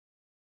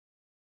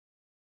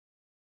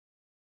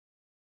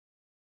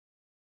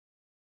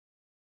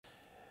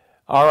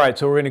All right,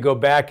 so we're going to go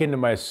back into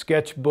my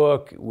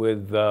sketchbook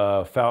with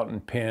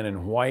fountain pen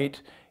and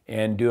white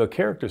and do a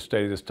character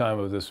study this time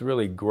of this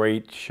really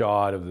great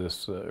shot of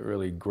this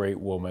really great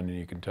woman, and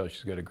you can tell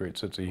she's got a great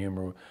sense of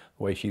humor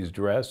the way she's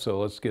dressed. So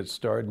let's get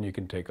started and you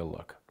can take a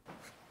look.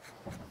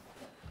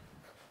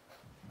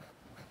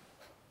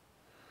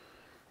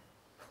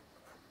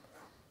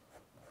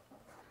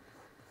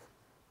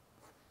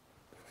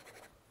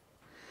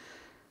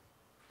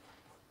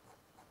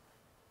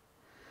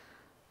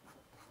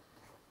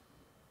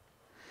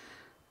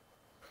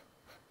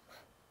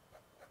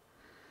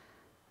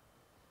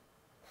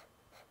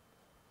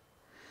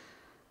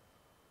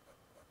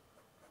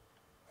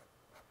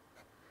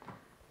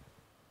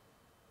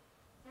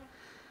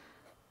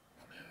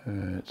 All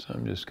right, so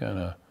I'm just kind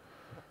of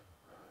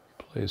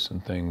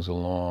placing things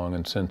along,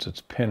 and since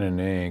it's pen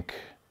and ink,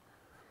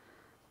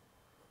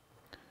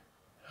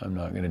 I'm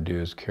not going to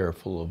do as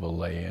careful of a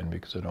lay-in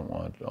because I don't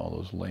want all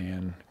those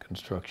lay-in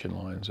construction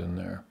lines in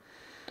there.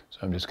 So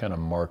I'm just kind of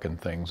marking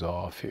things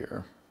off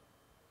here.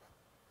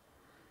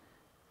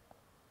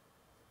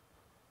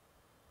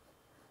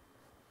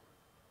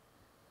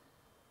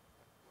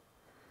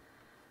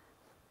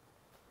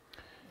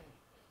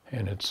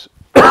 And it's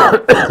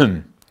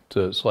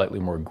it's slightly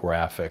more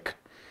graphic.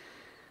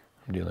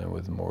 I'm dealing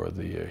with more of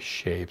the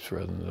shapes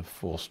rather than the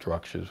full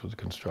structures with the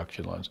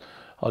construction lines.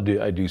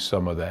 I do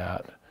some of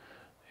that.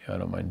 Yeah, I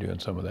don't mind doing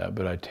some of that,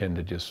 but I tend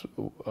to just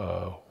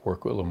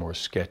work a little more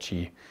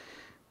sketchy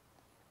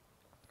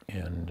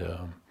and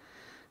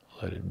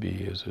let it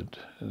be as it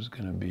is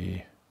going to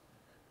be,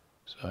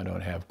 so I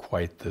don't have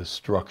quite the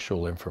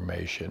structural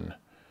information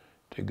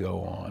to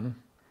go on.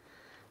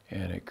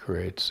 And it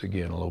creates,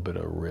 again, a little bit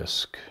of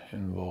risk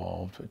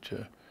involved, which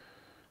I've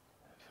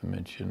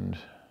mentioned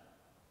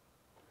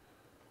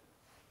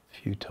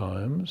a few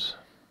times.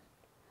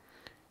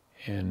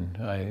 And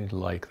I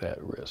like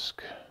that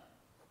risk.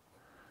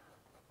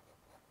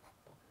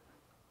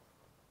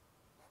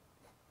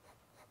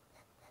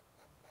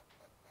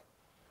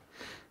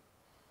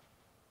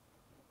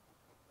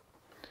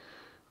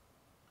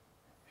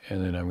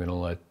 And then I'm going to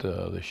let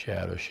the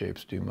shadow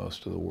shapes do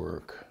most of the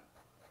work.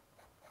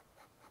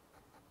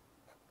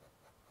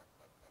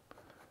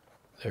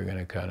 They're going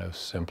to kind of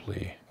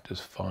simply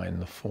just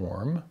find the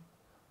form.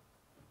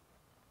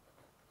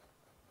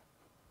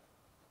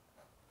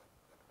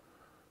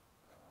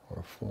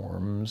 Or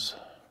forms,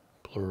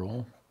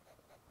 plural.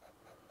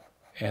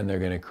 And they're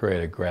going to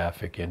create a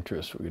graphic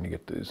interest. We're going to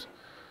get this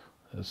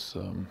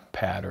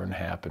pattern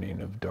happening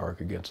of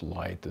dark against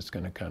light that's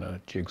going to kind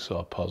of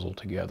jigsaw puzzle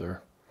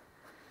together.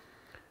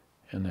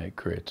 And that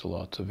creates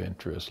lots of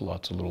interest,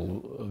 lots of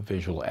little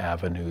visual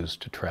avenues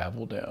to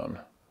travel down.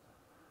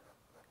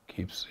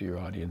 Keeps your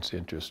audience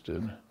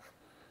interested,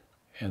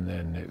 and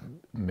then it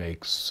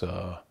makes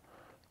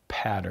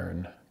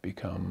pattern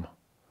become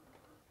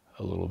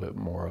a little bit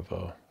more of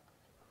a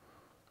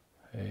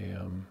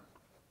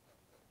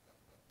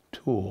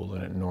tool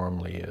than it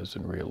normally is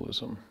in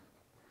realism.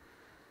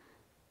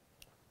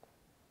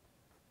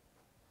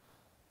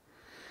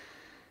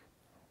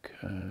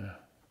 Okay.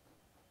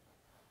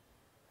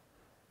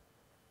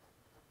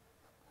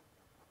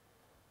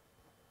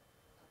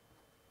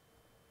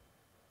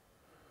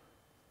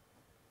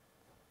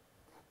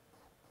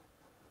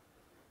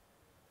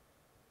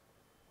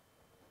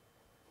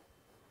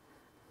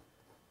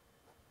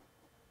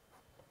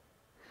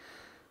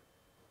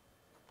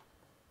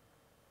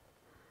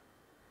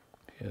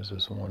 He has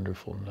this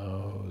wonderful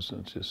nose,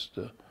 and it's just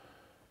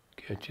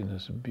catching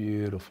this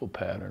beautiful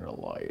pattern of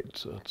light.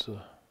 So it's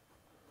a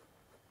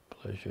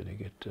pleasure to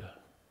get to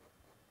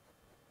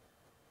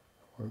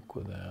work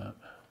with that.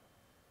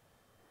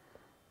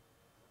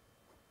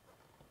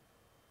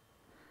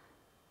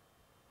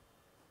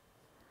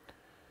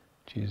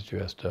 She's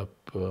dressed up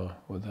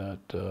with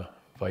that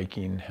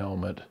Viking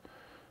helmet.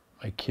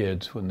 My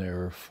kids, when they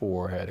were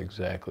 4, had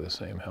exactly the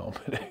same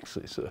helmet,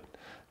 actually, so it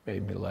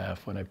made me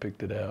laugh when I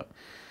picked it out.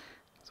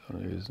 That's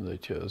one of the reasons I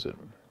chose it.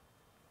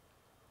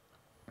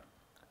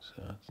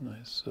 So it's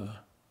nice,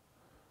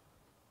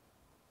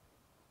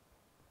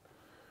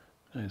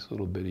 nice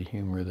little bit of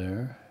humor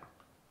there.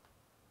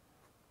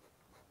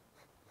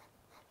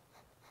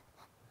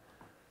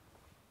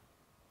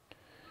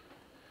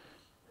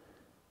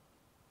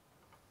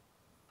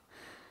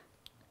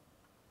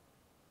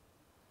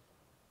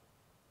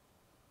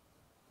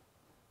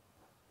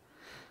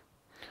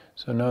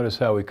 So notice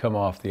how we come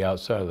off the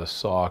outside of the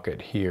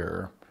socket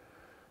here.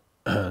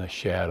 The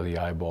shadow, the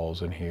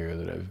eyeballs in here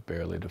that I've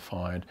barely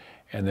defined,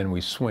 and then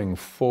we swing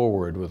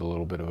forward with a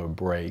little bit of a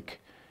break,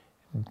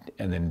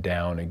 and then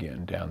down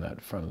again, down that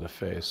front of the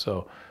face.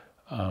 So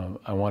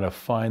I want to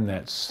find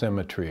that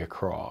symmetry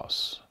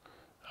across.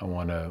 I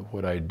want to,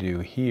 what I do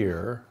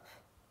here,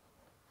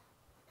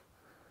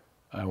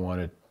 I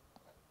want it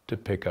to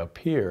pick up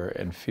here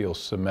and feel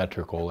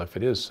symmetrical if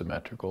it is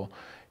symmetrical.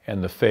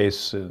 And the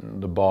face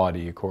and the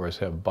body, of course,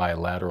 have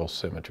bilateral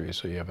symmetry.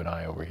 So you have an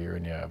eye over here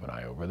and you have an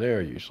eye over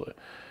there usually.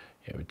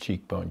 You have a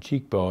cheekbone,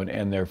 cheekbone,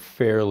 and they're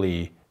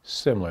fairly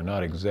similar,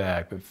 not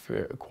exact,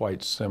 but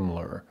quite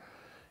similar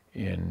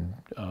in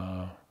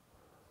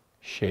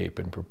shape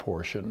and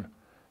proportion.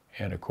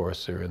 And of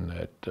course, they're in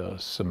that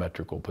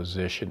symmetrical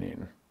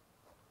positioning.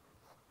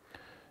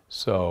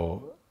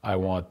 So I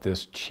want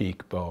this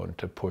cheekbone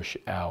to push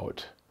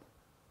out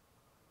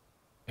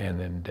and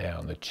then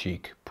down, the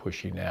cheek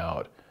pushing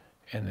out,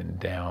 and then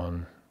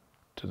down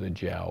to the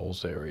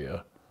jowls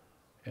area,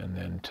 and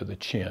then to the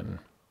chin.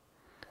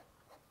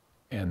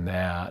 And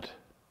that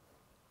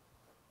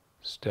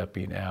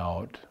stepping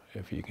out,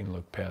 if you can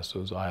look past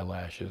those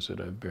eyelashes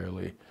that I've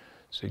barely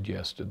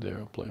suggested there,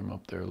 I'll play them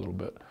up there a little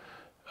bit.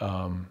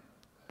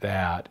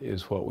 That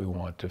is what we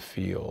want to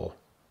feel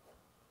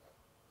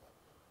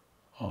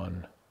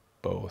on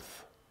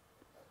both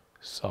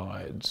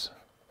sides.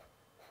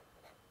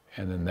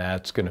 And then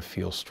that's going to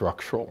feel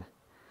structural.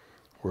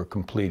 We're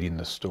completing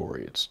the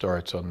story. It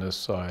starts on this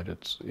side,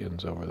 it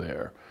ends over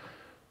there.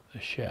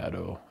 The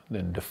shadow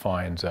then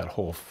defines that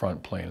whole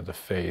front plane of the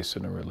face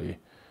in a really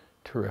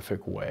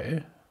terrific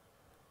way.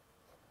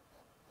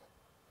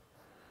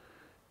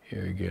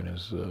 Here again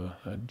is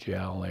a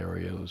jowl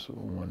area, those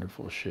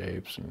wonderful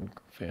shapes and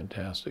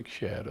fantastic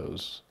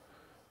shadows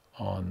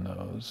on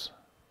those.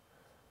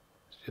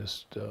 It's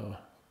just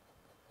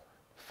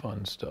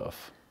fun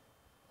stuff.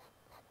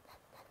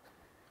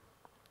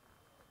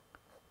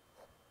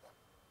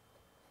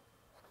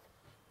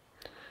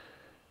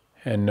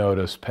 And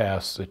notice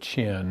past the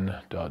chin, ...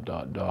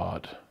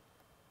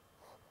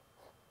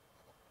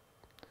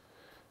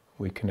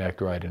 we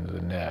connect right into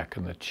the neck,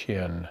 and the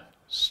chin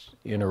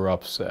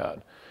interrupts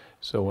that.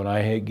 So when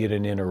I get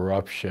an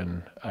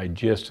interruption, I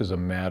just, as a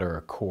matter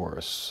of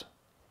course,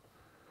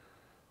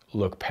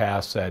 look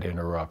past that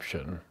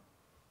interrupting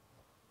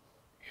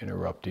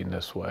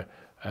this way.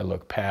 I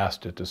look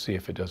past it to see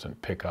if it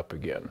doesn't pick up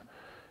again,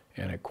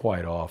 and it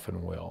quite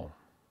often will.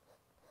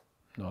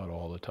 Not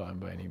all the time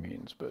by any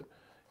means, but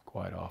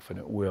quite often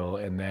it will,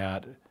 and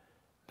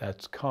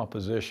that's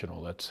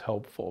compositional. That's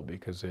helpful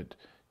because it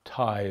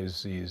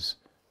ties these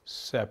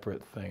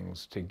separate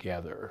things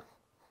together.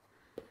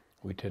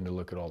 We tend to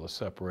look at all the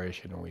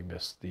separation and we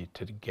miss the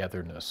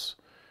togetherness.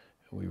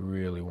 We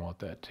really want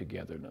that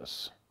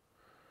togetherness.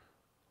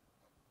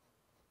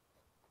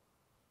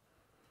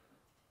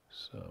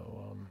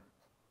 So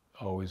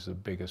always the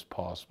biggest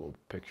possible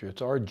picture.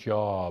 It's our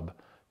job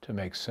to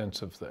make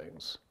sense of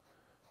things.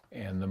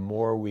 And the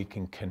more we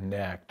can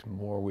connect, the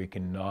more we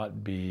can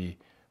not be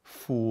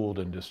fooled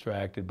and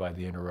distracted by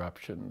the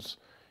interruptions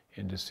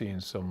into seeing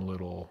some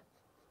little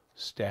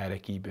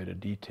staticky bit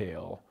of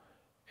detail,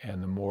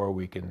 and the more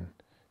we can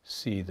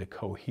see the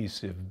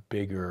cohesive,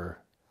 bigger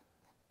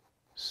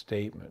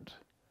statement,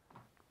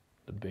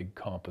 the big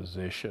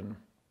composition,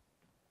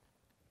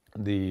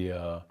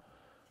 the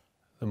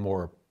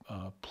more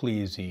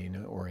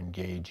pleasing or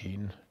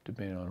engaging,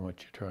 depending on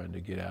what you're trying to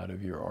get out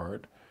of your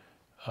art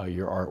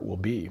will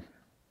be.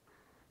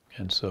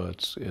 And so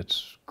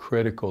it's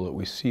critical that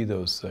we see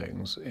those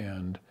things,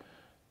 and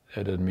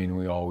that doesn't mean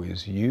we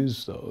always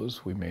use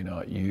those. We may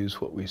not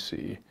use what we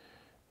see,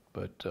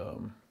 but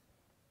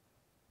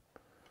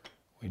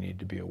we need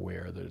to be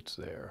aware that it's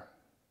there.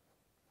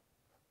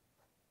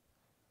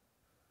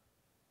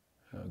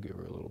 I'll give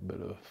her a little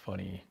bit of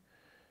funny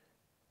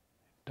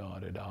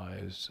dotted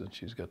eyes since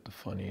she's got the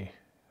funny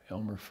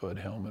Elmer Fudd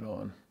helmet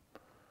on.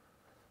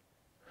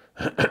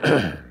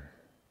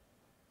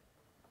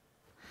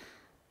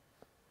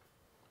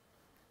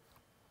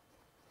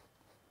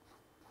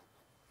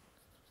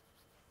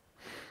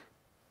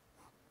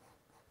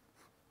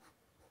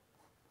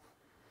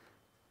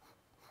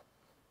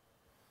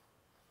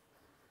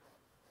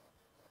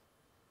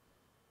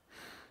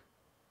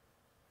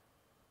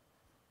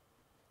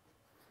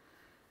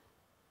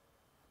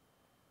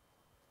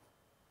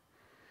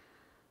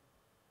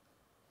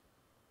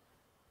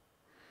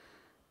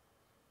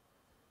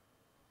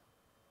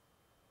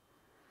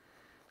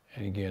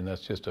 And again,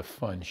 that's just a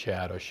fun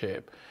shadow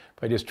shape.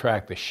 If I just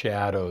track the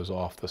shadows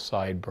off the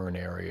sideburn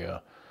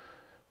area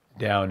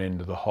down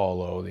into the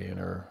hollow, the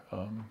inner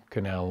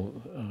canal,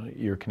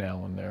 ear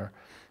canal in there,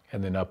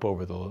 and then up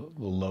over the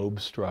lobe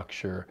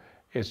structure,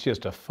 it's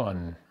just a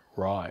fun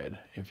ride.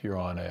 If you're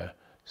on a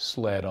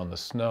sled on the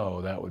snow,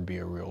 that would be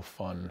a real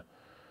fun,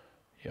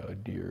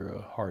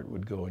 your heart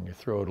would go in your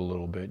throat a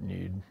little bit, and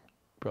you'd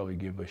probably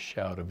give a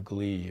shout of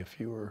glee if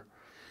you were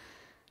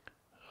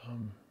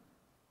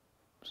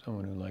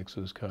someone who likes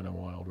those kind of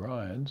wild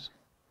rides,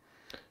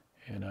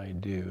 and I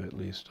do, at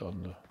least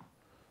on the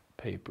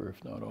paper,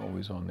 if not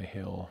always on the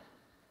hill.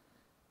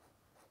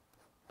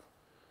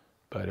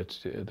 But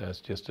that's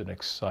just an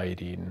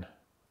exciting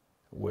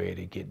way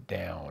to get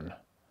down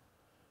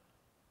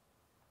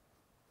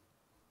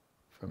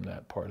from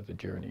that part of the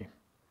journey.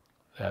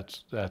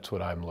 That's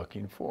what I'm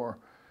looking for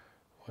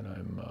when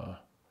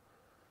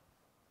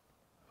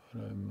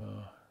I'm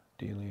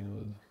dealing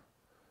with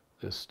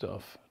this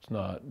stuff. It's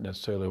not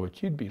necessarily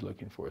what you'd be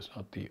looking for. It's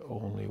not the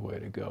only way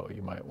to go.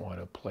 You might want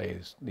to play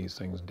these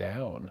things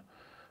down,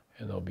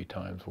 and there'll be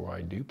times where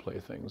I do play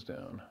things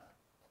down.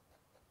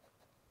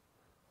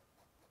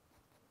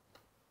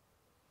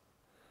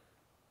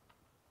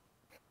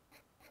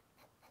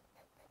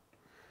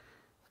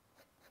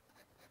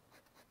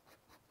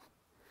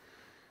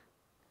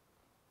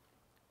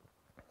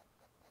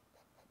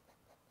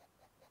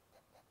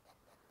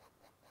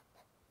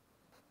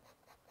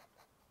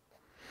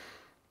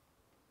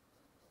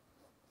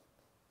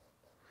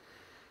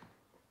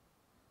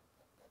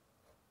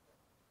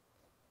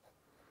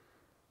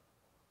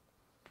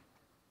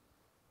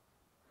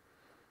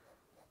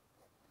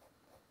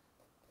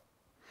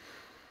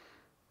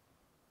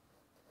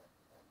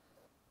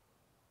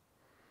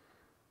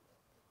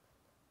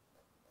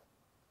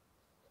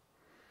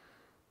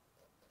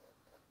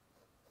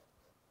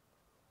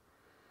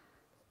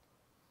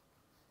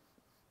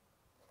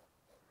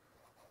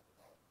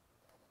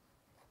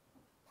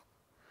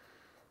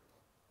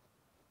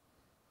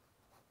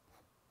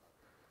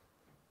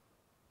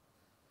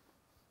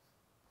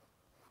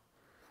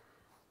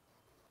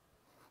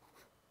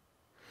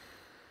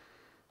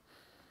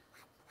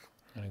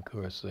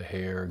 course, the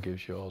hair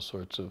gives you all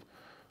sorts of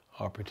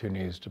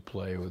opportunities to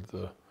play with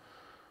the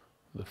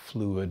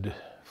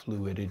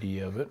fluidity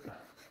of it.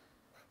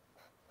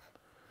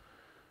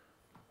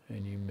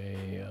 And you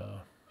may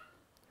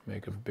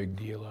make a big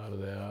deal out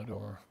of that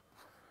or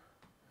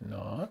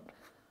not.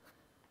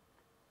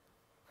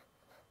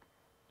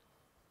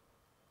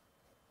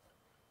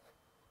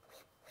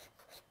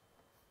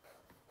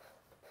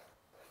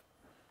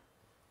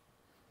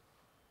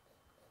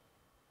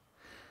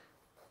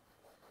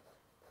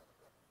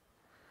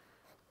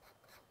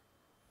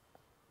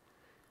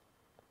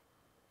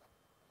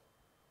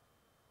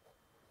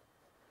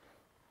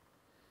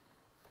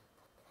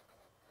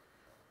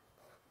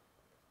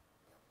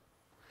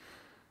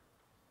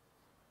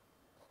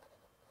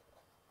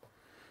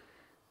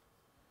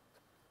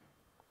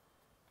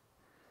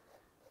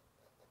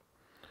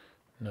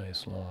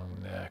 Nice long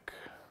neck.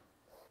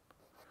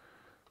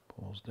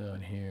 Pulls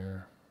down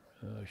here.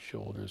 The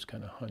shoulders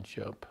kind of hunch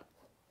up.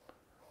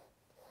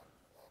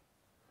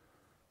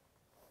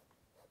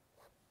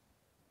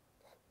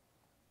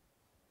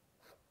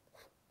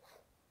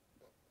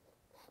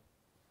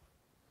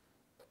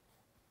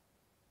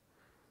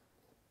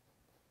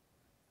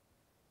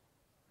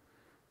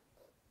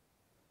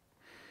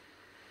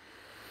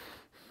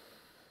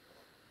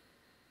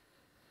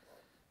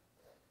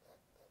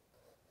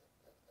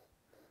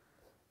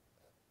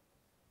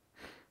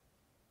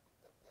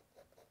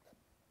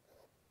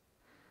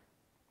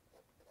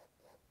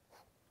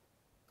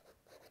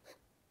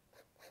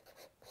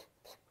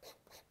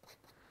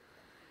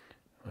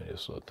 I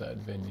just let that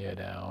vignette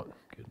out,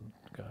 get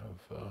kind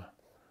of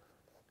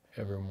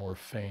ever more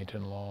faint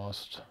and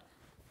lost.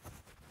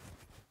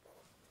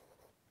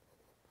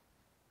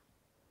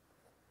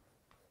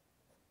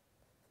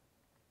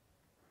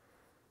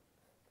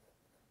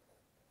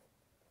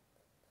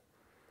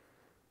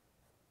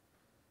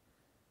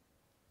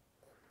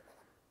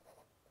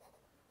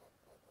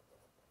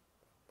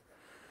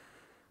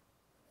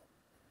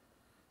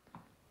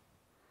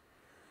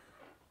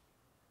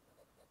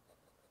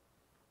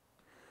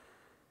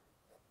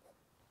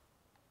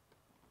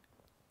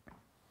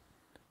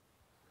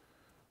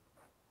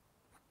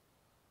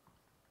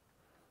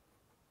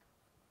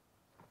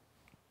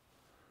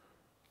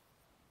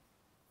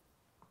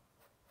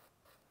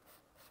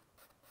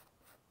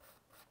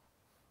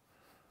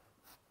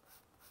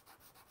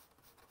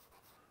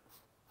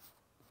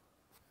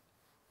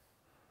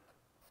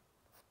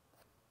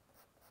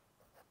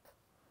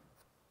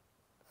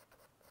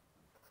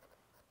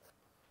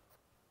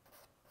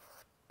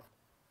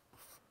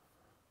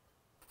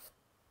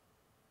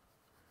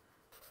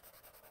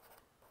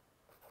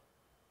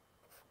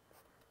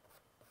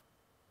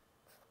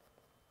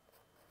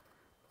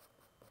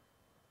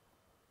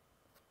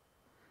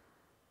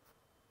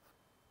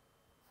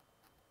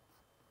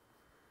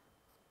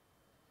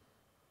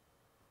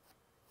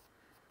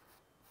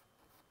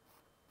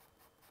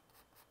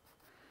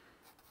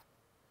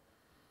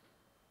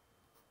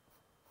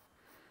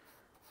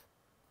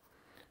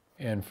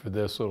 And for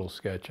this little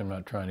sketch, I'm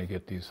not trying to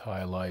get these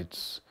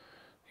highlights.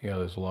 You know,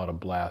 there's a lot of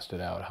blasted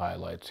out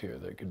highlights here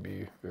that could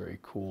be very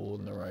cool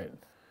in the right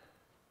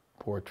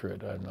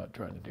portrait. I'm not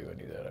trying to do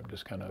any of that. I'm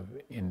just kind of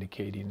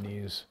indicating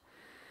these.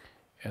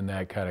 And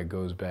that kind of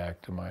goes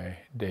back to my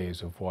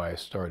days of why I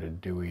started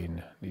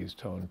doing these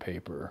tone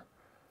paper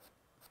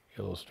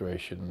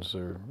illustrations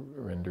or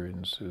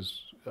renderings,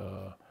 is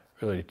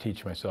really to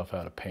teach myself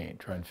how to paint,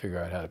 try and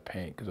figure out how to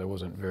paint, because I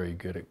wasn't very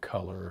good at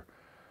color.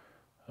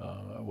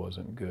 I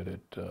wasn't good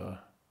at the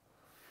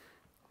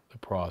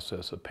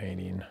process of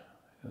painting,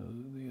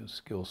 the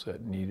skill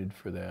set needed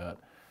for that.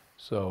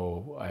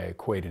 So I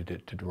equated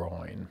it to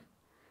drawing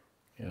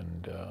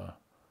and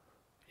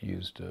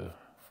used a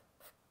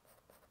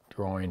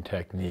drawing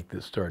technique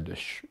that started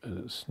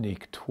to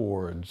sneak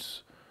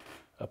towards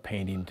a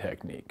painting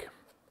technique,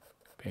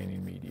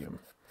 painting medium.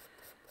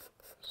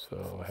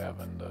 So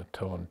having the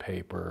tone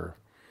paper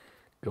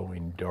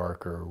going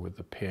darker with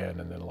the pen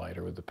and then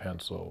lighter with the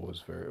pencil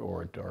was very,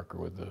 or darker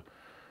with the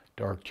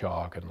dark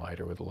chalk and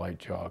lighter with the light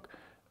chalk,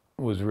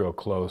 was real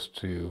close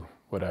to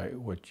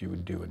what you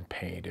would do in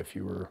paint if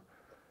you were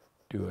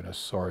doing a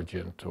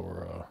Sargent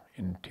or a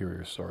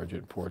interior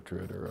Sargent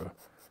portrait or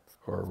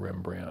a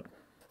Rembrandt.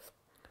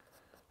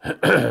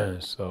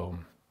 So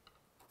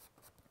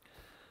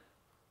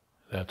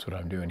that's what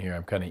I'm doing here.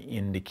 I'm kind of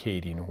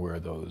indicating where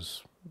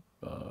those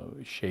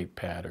shape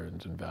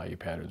patterns and value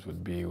patterns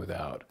would be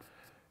without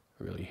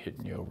really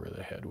hitting you over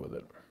the head with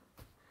it.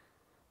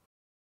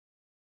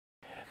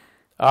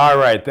 All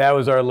right, that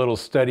was our little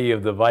study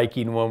of the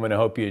Viking woman. I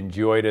hope you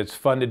enjoyed it. It's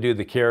fun to do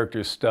the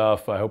character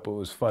stuff. I hope it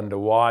was fun to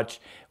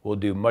watch. We'll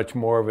do much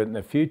more of it in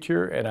the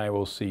future, and I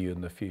will see you in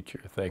the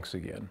future. Thanks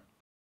again.